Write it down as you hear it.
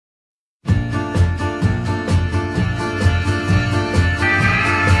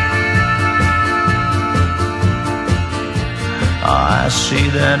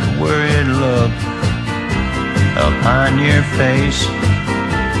that worried look upon your face.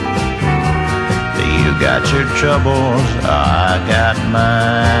 You got your troubles, I got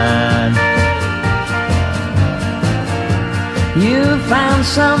mine. You found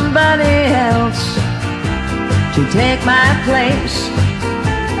somebody else to take my place.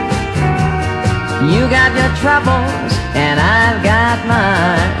 You got your troubles and I've got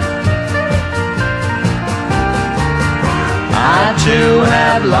mine. I too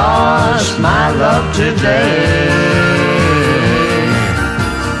have lost my love today.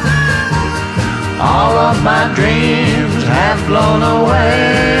 All of my dreams have flown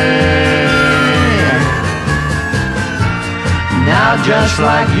away. Now just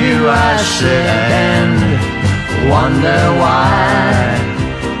like you I sit and wonder why.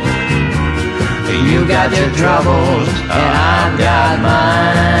 You got your troubles and I've got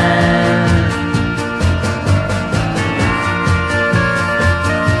mine.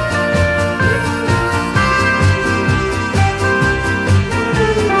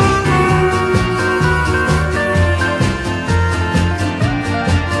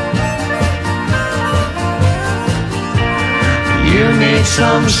 You need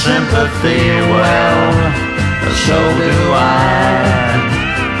some sympathy, well, so do I.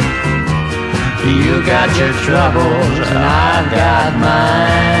 You got your troubles and I've got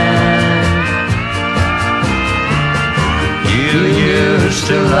mine. You used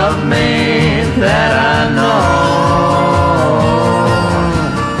to love me, that I know,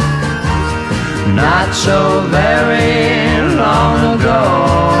 not so very long ago.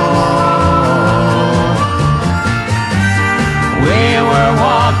 We were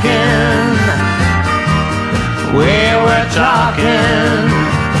walking, we were talking,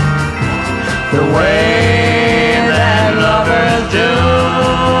 the way that lovers do.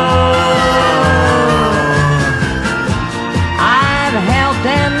 I've helped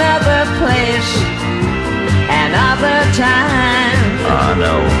another place, another time. I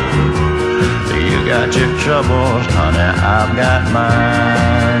know, you got your troubles, honey, I've got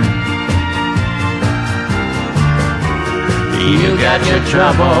mine. You got your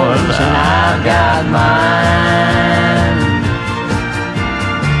troubles and I've got mine.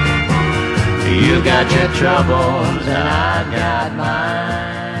 You got your troubles and I've got mine.